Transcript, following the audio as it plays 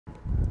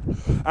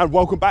And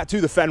welcome back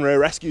to the Fenrir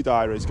Rescue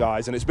Diaries,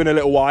 guys. And it's been a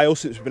little while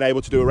since we've been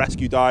able to do a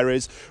Rescue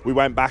Diaries. We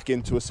went back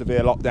into a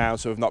severe lockdown,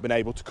 so we've not been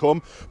able to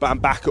come. But I'm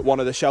back at one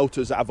of the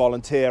shelters that I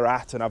volunteer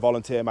at, and I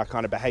volunteer my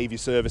kind of behaviour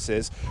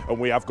services. And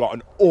we have got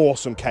an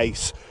awesome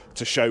case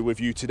to show with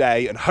you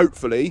today, and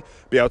hopefully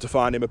be able to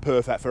find him a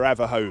perfect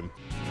forever home.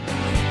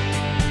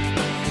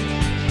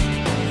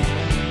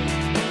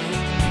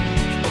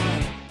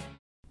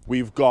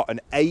 We've got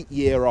an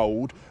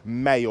 8-year-old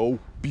male,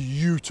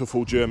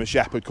 beautiful German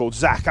Shepherd called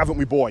Zach, haven't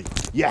we, boy?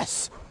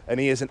 Yes. And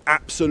he is an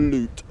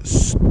absolute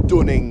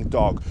stunning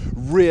dog.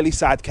 Really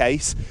sad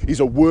case. He's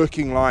a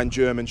working line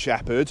German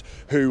Shepherd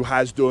who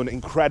has done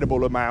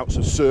incredible amounts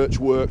of search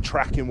work,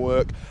 tracking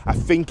work. I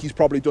think he's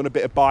probably done a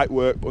bit of bite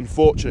work, but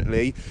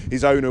unfortunately,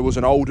 his owner was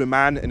an older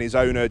man and his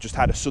owner just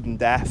had a sudden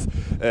death.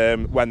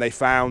 When they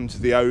found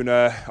the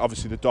owner,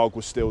 obviously the dog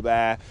was still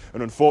there.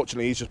 And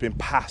unfortunately, he's just been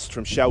passed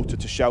from shelter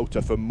to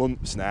shelter for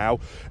months now.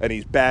 And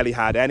he's barely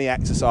had any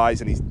exercise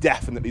and he's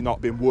definitely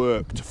not been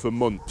worked for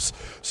months.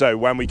 So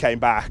when we came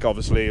back,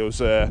 obviously it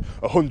was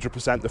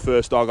 100% the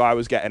first dog I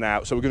was getting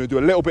out, so we're going to do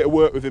a little bit of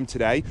work with him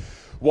today.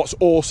 What's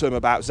awesome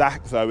about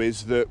Zach though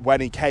is that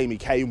when he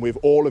came with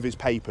all of his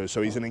papers,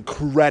 so he's an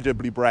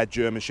incredibly bred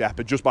German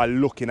Shepherd. Just by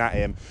looking at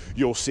him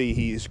you'll see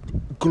he is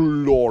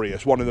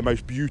glorious, one of the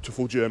most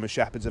beautiful German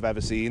Shepherds I've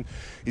ever seen.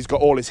 He's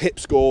got all his hip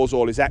scores,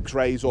 all his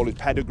x-rays, all his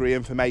pedigree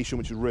information,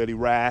 which is really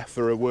rare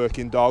for a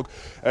working dog.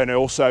 And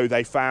also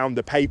they found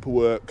the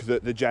paperwork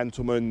that the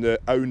gentleman that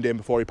owned him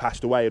before he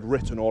passed away had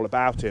written all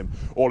about him,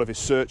 all of his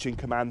searching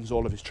commands,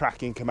 all of his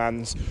tracking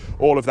commands,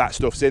 all of that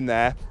stuff's in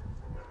there.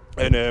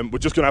 And we're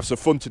just going to have some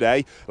fun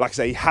today. Like I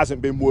say, he hasn't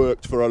been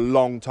worked for a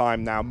long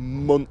time now,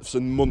 months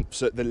and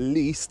months at the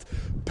least,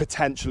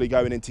 potentially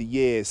going into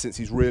years since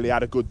he's really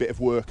had a good bit of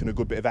work and a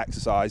good bit of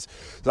exercise.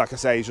 Like I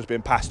say, he's just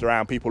been passed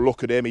around. People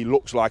look at him, he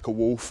looks like a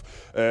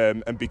wolf,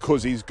 and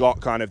because he's got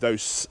kind of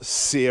those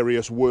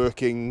serious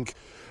working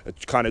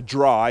kind of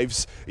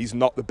drives, he's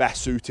not the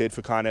best suited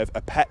for kind of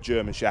a pet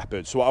German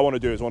Shepherd. So what I want to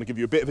do is I want to give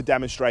you a bit of a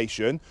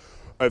demonstration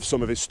of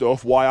some of his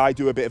stuff, why I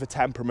do a bit of a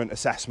temperament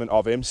assessment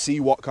of him, see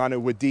what kind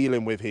of we're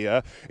dealing with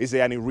here. Is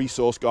there any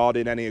resource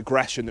guarding, any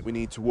aggression that we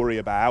need to worry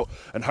about?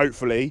 And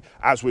hopefully,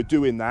 as we're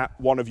doing that,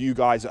 one of you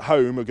guys at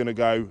home are going to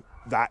go,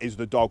 that is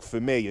the dog for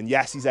me. And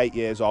yes, he's 8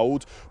 years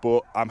old,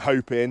 but I'm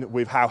hoping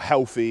with how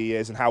healthy he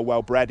is and how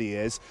well bred he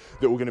is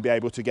that we're going to be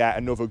able to get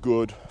another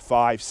good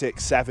 5,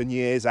 6, 7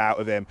 years out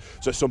of him.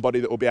 So somebody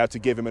that will be able to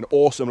give him an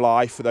awesome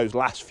life for those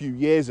last few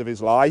years of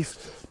his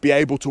life, be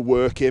able to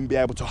work him, be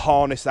able to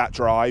harness that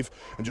drive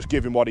and just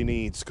give him what he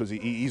needs, because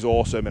he's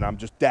awesome and I'm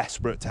just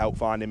desperate to help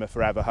find him a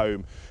forever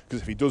home.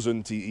 Because if he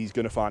doesn't, he's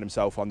going to find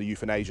himself on the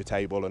euthanasia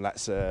table, and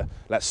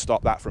let's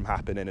stop that from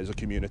happening as a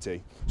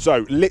community.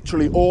 So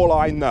literally all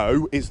I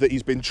know is that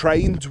he's been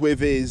trained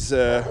with his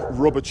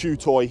rubber chew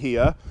toy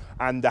here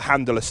and a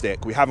handler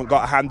stick. We haven't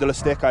got a handler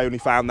stick. I only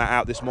found that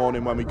out this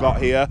morning when we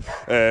got here.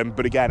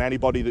 But again,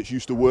 anybody that's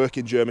used to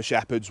working German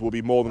Shepherds will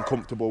be more than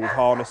comfortable with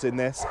harnessing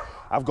this.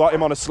 I've got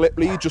him on a slip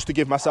lead just to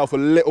give myself a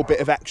little bit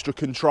of extra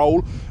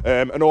control.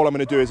 And all I'm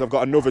going to do is I've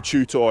got another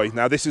chew toy.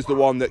 Now this is the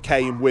one that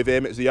came with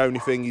him. It's the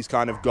only thing he's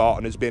kind of got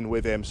and has been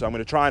with him. So I'm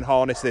going to try and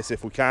harness this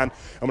if we can.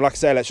 And like I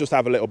say, let's just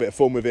have a little bit of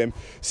fun with him,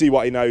 see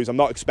what he knows. I'm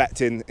not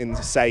expecting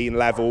insane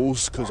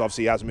levels because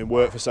obviously he hasn't been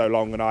worked for so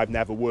long and I've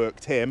never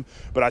worked him.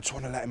 But I just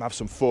want to let him have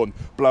some fun,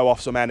 blow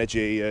off some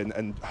energy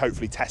and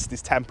hopefully test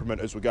his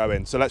temperament as we're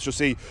going. So let's just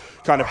see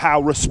kind of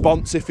how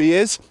responsive he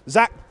is.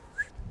 Zach,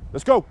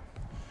 let's go.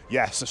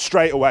 Yes, so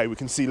straight away we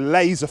can see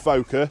laser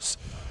focus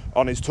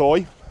on his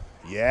toy.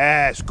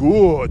 Yes,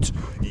 good.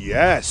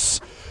 Yes.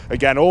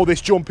 Again, all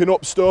this jumping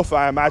up stuff,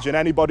 I imagine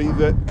anybody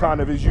that kind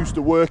of is used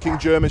to working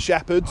German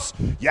Shepherds.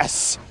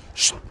 Yes.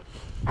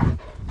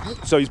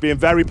 So he's being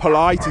very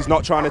polite. He's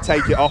not trying to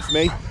take it off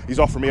me. He's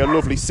offering me a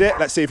lovely sit.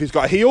 Let's see if he's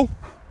got a heel.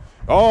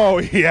 Oh,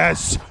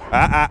 yes.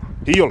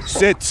 Heel,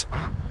 sit.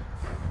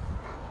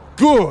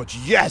 Good,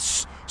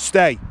 yes.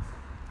 Stay.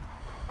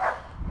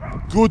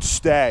 Good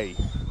stay.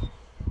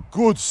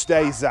 Good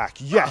stay, Zach.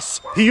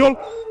 Yes. Heel.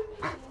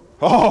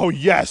 Oh,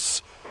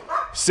 yes.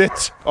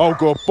 Sit. Oh,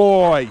 good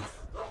boy.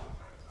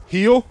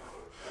 Heel.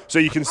 So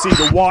you can see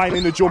the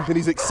whining, the jumping.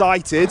 He's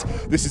excited.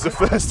 This is the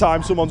first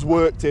time someone's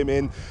worked him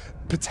in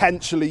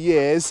potentially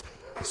years.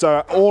 So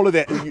all of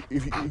it,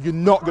 you're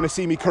not going to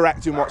see me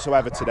correcting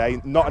whatsoever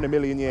today, not in a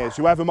million years.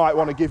 Whoever might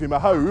want to give him a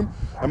home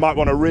and might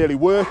want to really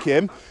work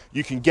him,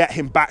 you can get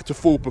him back to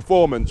full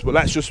performance. But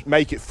let's just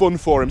make it fun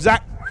for him.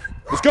 Zach,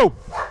 let's go.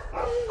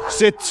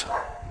 Sit.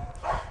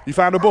 You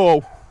found a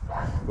ball?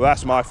 Well,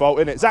 that's my fault,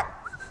 isn't it?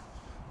 Zach,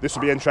 this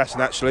will be interesting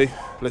actually.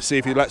 Let's see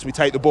if he lets me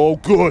take the ball.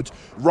 Good.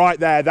 Right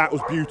there, that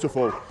was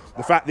beautiful.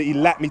 The fact that he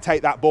let me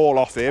take that ball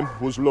off him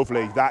was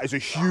lovely. That is a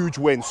huge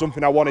win,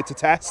 something I wanted to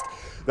test,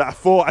 that I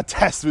thought I'd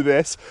test with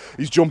this.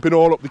 He's jumping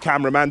all up the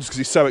cameraman just because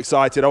he's so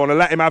excited. I want to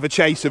let him have a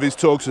chase of his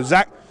tug. So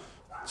Zach,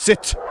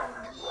 sit.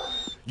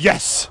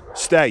 Yes,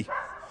 stay.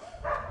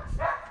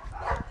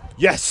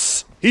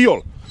 Yes,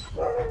 heel.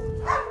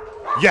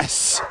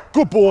 Yes,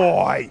 good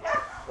boy.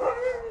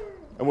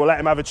 And we'll let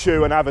him have a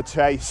chew and have a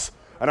chase.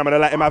 And I'm going to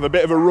let him have a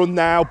bit of a run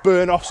now,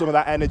 burn off some of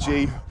that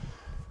energy.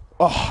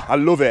 Oh, I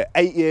love it.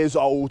 8 years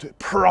old,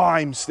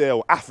 prime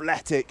still,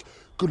 athletic,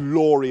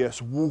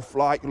 glorious,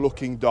 wolf-like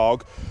looking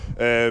dog.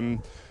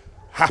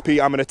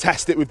 Happy I'm going to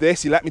test it with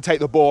this. He let me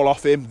take the ball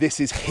off him. This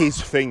is his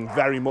thing,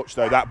 very much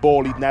though. That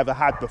ball he'd never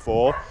had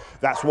before.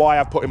 That's why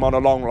I've put him on a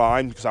long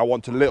line, because I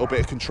want a little bit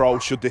of control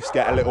should this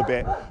get a little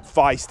bit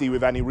feisty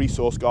with any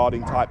resource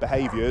guarding type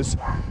behaviours.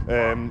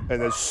 And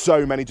there's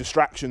so many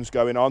distractions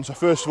going on. So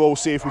first of all, we'll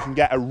see if we can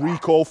get a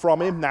recall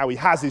from him. Now he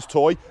has his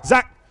toy.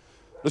 Zach,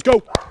 let's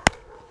go.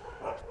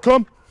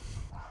 Come.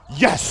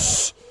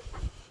 Yes.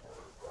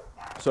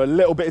 So a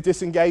little bit of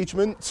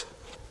disengagement.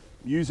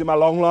 Using my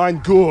long line.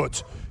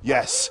 Good.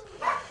 Yes.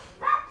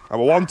 I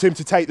want him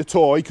to take the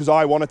toy because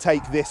I want to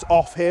take this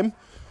off him.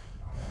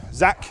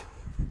 Zach.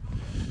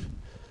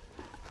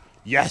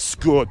 Yes,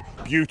 good.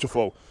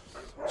 Beautiful.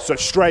 So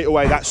straight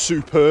away, that's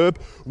superb.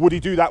 Would he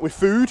do that with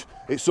food?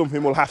 It's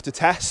something we'll have to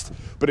test.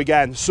 But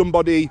again,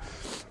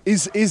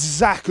 is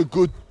Zach a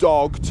good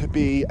dog to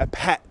be a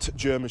pet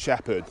German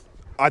Shepherd?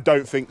 I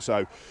don't think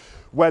so.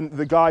 When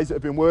the guys that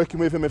have been working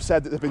with him have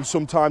said that there have been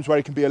some times where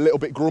he can be a little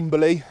bit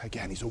grumbly.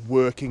 Again, he's a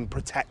working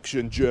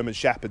protection German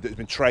Shepherd that's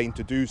been trained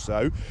to do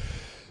so.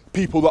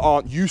 People that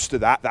aren't used to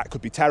that, that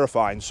could be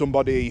terrifying.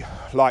 Somebody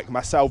like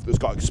myself that's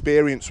got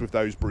experience with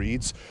those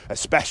breeds,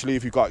 especially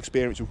if you've got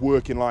experience with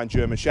working line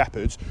German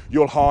Shepherds,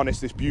 you'll harness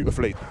this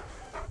beautifully.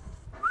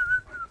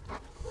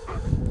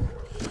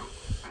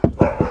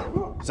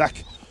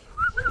 Zach.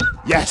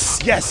 Yes,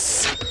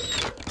 yes.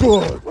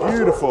 Good,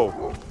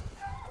 beautiful.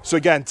 So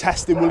again,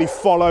 testing, will he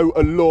follow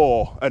a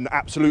law? And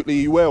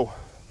absolutely he will.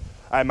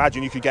 I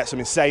imagine you could get some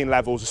insane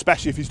levels,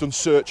 especially if he's done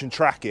search and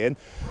tracking.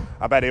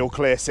 I bet he'll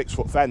clear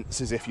 6-foot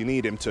fences if you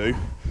need him to.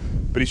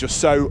 But he's just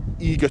so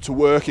eager to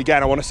work.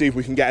 Again, I want to see if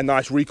we can get a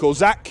nice recall.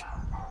 Zach,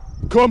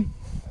 come.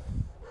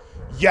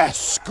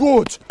 Yes,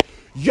 good.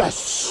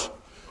 Yes,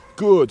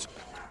 good.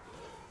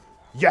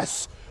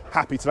 Yes,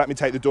 happy to let me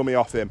take the dummy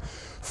off him.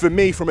 For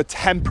me, from a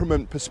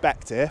temperament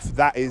perspective,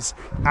 that is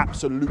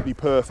absolutely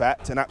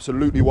perfect and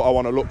absolutely what I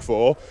want to look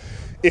for.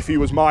 If he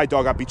was my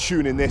dog, I'd be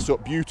tuning this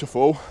up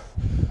beautiful.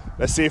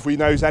 Let's see if he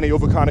knows any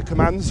other kind of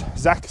commands.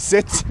 Zach,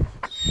 sit.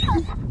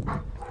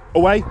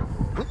 Away.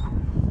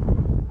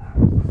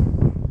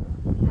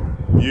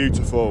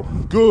 Beautiful.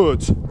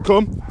 Good.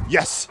 Come.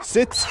 Yes.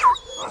 Sit.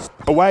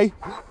 Away.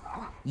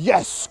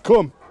 Yes.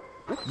 Come.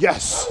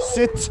 Yes.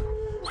 Sit.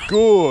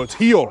 Good.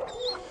 Heel.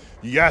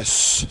 Yes.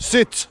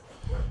 Sit.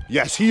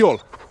 Yes. Heel.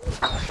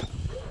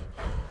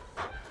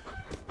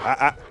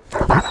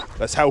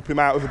 Let's help him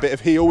out with a bit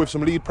of heel, with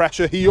some lead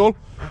pressure. Heel.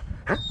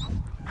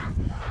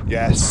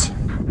 Yes.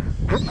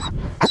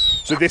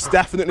 So this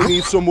definitely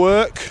needs some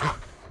work.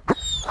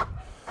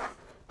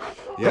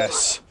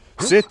 Yes.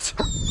 Sit.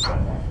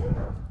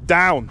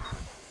 Down.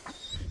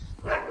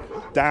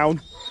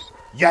 Down.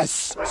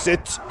 Yes.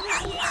 Sit.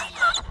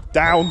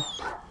 Down.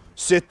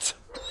 Sit.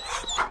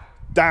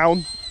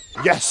 Down.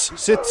 Yes.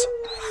 Sit.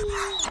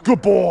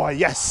 Good boy.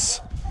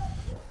 Yes.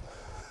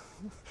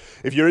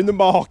 If you're in the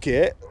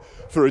market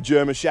for a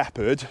German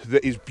Shepherd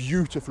that is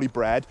beautifully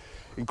bred,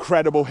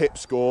 incredible hip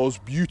scores,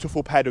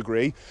 beautiful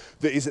pedigree,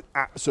 that is an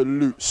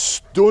absolute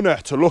stunner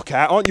to look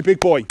at, aren't you, big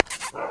boy?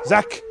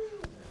 Zach?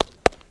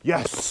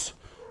 Yes.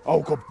 Oh,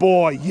 good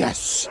boy.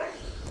 Yes.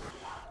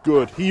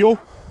 Good. Heel.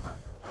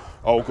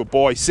 Oh, good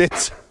boy.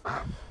 Sit.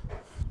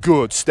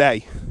 Good.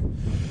 Stay.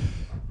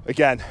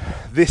 Again,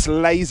 this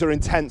laser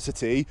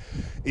intensity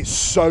is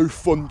so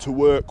fun to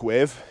work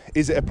with.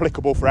 Is it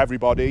applicable for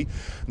everybody?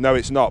 No,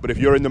 it's not. But if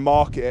you're in the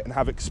market and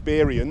have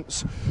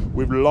experience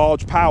with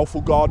large,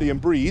 powerful Guardian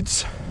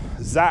breeds,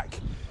 Zach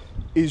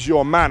is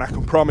your man, I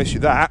can promise you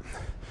that.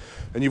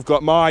 And you've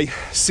got my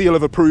seal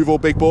of approval,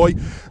 big boy.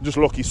 Just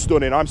look, he's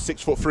stunning. I'm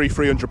 6'3",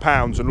 300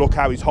 pounds, and look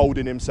how he's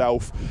holding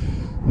himself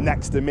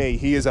next to me.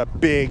 He is a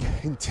big,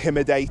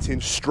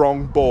 intimidating,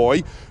 strong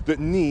boy that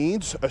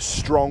needs a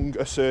strong,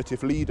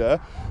 assertive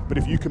leader. But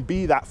if you can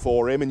be that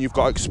for him, and you've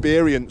got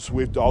experience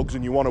with dogs,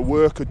 and you want to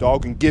work a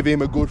dog and give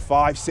him a good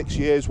 5-6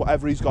 years,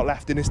 whatever he's got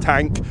left in his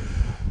tank,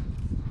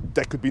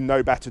 there could be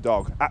no better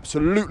dog.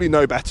 Absolutely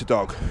no better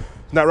dog.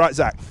 Isn't that right,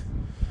 Zach?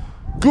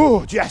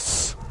 Good,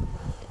 yes.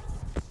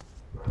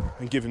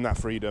 And give him that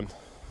freedom.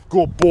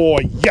 Good boy,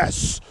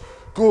 yes.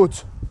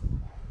 Good,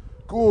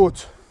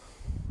 good.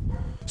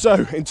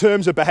 So in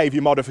terms of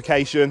behaviour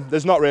modification,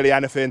 there's not really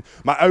anything.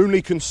 My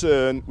only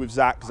concern with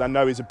Zach, because I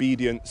know his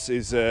obedience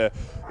is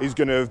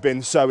going to have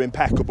been so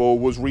impeccable,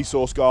 was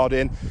resource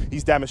guarding.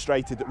 He's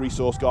demonstrated that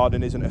resource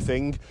guarding isn't a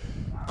thing.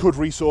 Could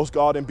resource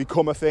guarding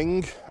become a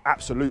thing?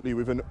 Absolutely,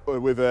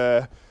 with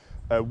a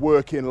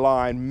working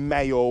line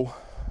male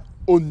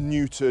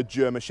unneutered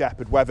German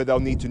Shepherd. Whether they'll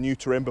need to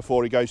neuter him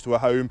before he goes to a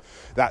home,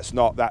 that's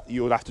not that.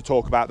 You'll have to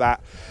talk about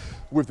that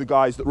with the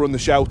guys that run the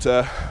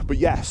shelter. But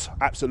yes,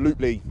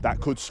 absolutely, that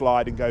could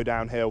slide and go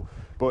downhill.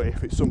 but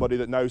if it's somebody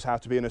that knows how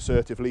to be an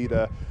assertive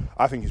leader,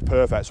 I think he's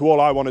perfect. So all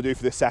I want to do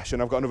for this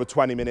session, I've got another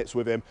 20 minutes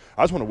with him,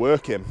 I just want to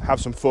work him, have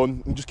some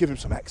fun, and just give him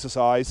some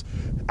exercise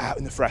out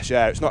in the fresh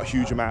air. It's not a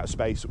huge amount of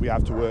space that we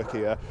have to work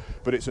here,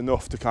 but it's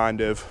enough to kind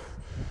of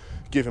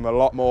give him a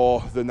lot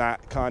more than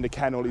that kind of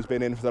kennel he's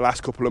been in for the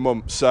last couple of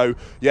months. So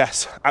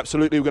yes,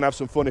 absolutely, we're going to have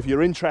some fun. If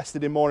you're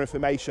interested in more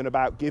information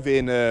about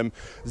giving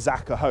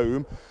Zach a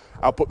home,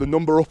 I'll put the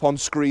number up on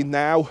screen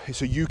now.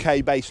 It's a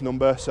UK based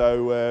number,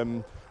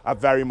 so I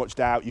very much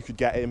doubt you could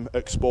get him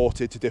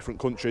exported to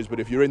different countries, but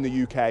if you're in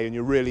the UK and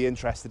you're really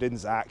interested in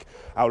Zach,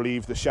 I'll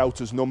leave the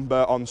shelter's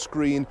number on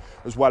screen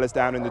as well as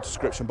down in the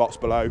description box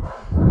below.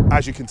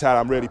 As you can tell,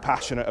 I'm really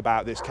passionate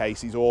about this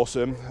case. He's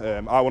awesome.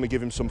 I want to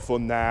give him some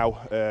fun now,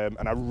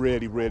 and I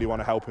really, really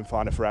want to help him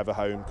find a forever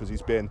home, because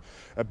he's been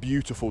a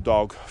beautiful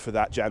dog for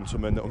that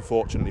gentleman that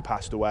unfortunately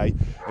passed away,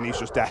 and he's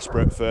just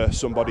desperate for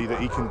somebody that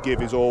he can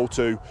give his all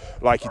to,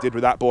 like he did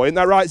with that boy. Isn't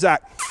that right,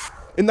 Zach?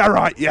 Isn't that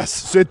right? Yes,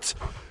 sit.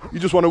 You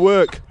just want to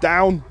work.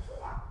 Down,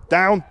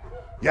 down.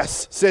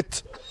 Yes,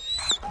 sit.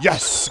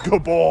 Yes,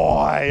 good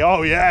boy.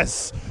 Oh,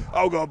 yes.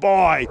 Oh, good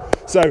boy.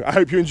 So I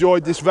hope you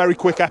enjoyed this very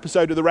quick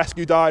episode of the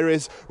Rescue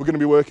Diaries. We're going to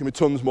be working with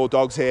tons more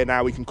dogs here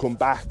now. We can come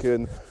back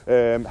and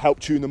help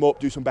tune them up,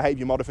 do some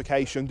behaviour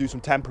modification, do some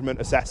temperament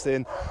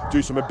assessing,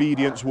 do some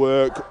obedience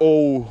work,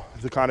 all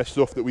the kind of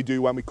stuff that we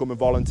do when we come and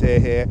volunteer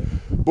here.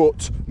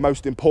 But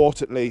most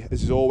importantly,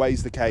 as is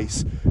always the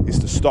case, is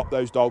to stop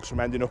those dogs from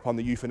ending up on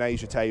the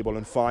euthanasia table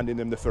and finding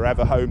them the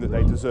forever home that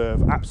they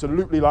deserve.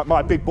 Absolutely, like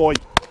my big boy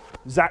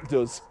Zach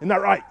does. Isn't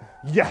that right?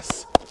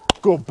 Yes.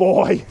 Good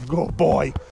boy. Good boy.